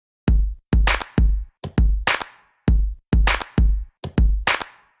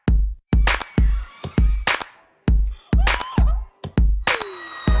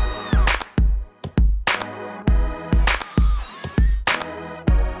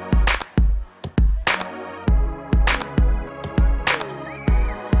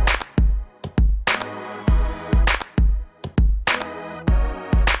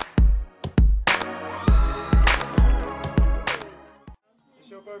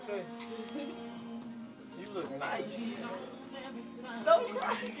birthday? You look nice. Don't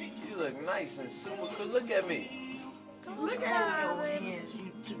cry. You look nice and super cool. Look at me. Just look at her, baby.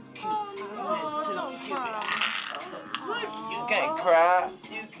 You too cute. Oh, don't cry. You can't cry.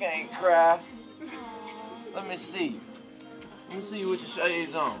 You can't cry. Let me see. Let me see you with your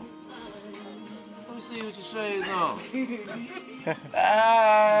shades on. Let me see you with your shades on.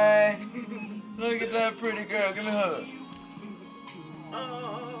 Hi. Look at that pretty girl. Give me a hug.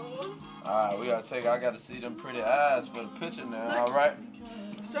 Oh. Alright, we gotta I gotta see them pretty eyes for the picture now, alright?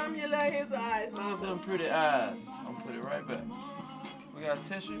 Show me your little his eyes, mama. Them pretty eyes. I'm gonna put it right back. We got a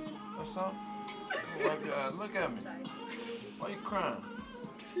tissue or something? Wipe your eyes. Look at me. Why you crying?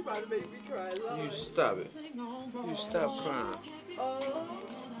 She about to make me cry. Lord. You stop it. You stop crying. Oh.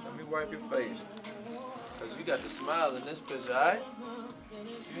 Let me wipe your face. Cause you got the smile in this picture, alright?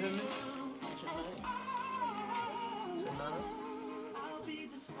 You hear me? Sonata?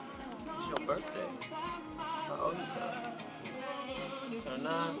 It's your birthday. How old you turn? Turn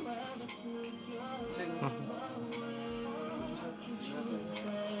 9?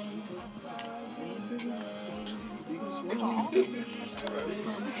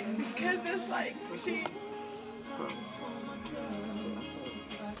 Cause it's like she.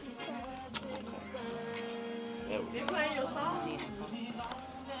 Yeah. You playing your song?